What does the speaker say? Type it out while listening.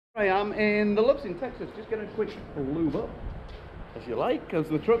I am in the Lubes in Texas, just getting a quick lube up, as you like, because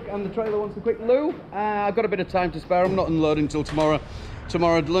the truck and the trailer wants a quick lube. I've got a bit of time to spare. I'm not unloading until tomorrow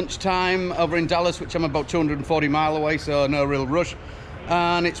at lunchtime over in Dallas, which I'm about 240 miles away, so no real rush.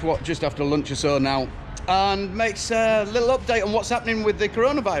 And it's just after lunch or so now, and makes a little update on what's happening with the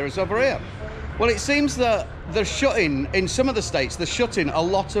coronavirus over here. Well, it seems that they're shutting, in some of the states, they're shutting a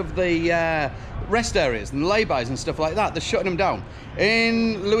lot of the rest areas and lay-bys and stuff like that. They're shutting them down.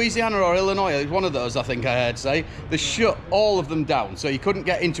 In Louisiana or Illinois, one of those I think I heard say, they shut all of them down. So you couldn't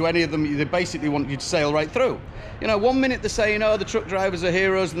get into any of them. They basically want you to sail right through. You know, one minute they're saying, oh, the truck drivers are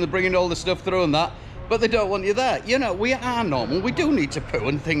heroes and they're bringing all the stuff through and that, but they don't want you there. You know, we are normal. We do need to poo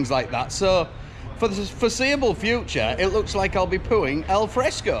and things like that. So for the foreseeable future, it looks like I'll be pooing al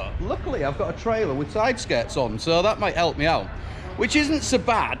fresco. Luckily, I've got a trailer with side skirts on, so that might help me out, which isn't so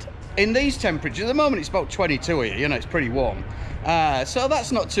bad. In these temperatures, at the moment it's about 22 here, you know, it's pretty warm. So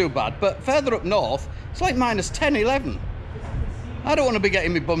that's not too bad, but further up north, it's like minus 10, 11. I don't want to be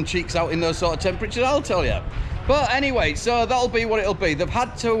getting my bum cheeks out in those sort of temperatures, I'll tell you. But anyway, so that'll be what it'll be. They've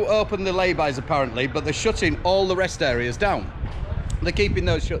had to open the lay-bys apparently, but they're shutting all the rest areas down. They're keeping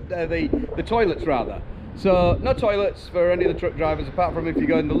those shut, the toilets rather. So no toilets for any of the truck drivers, apart from if you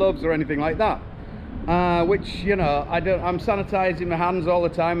go in the Lubes or anything like that. Which, you know, I'm sanitizing my hands all the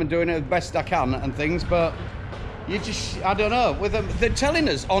time and doing it the best I can and things, but you just, I don't know, with them, they're telling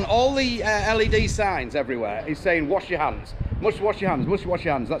us on all the LED signs everywhere, it's saying wash your hands, must wash your hands, must wash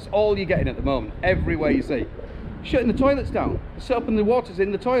your hands. That's all you're getting at the moment, everywhere you see. Shutting the toilets down, the soap and the water's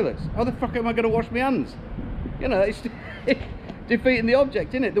in the toilets. How the fuck am I going to wash my hands? You know, it's defeating the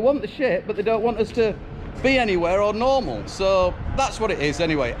object, isn't it? They want the shit, but they don't want us to be anywhere or normal. So that's what it is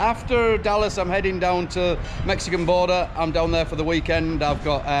anyway. After Dallas, I'm heading down to Mexican border. I'm down there for the weekend. I've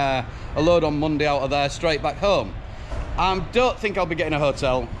got a load on Monday out of there, straight back home. I don't think I'll be getting a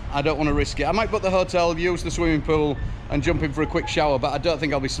hotel. I don't want to risk it. I might book the hotel, use the swimming pool and jump in for a quick shower, but I don't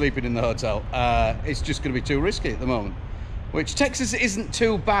think I'll be sleeping in the hotel. It's just going to be too risky at the moment, which Texas isn't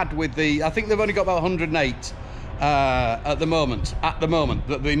too bad with the, I think they've only got about 108 at the moment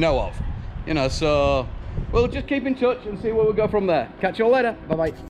that they know of, you know. So we'll just keep in touch and see where we go from there. Catch you all later. Bye bye.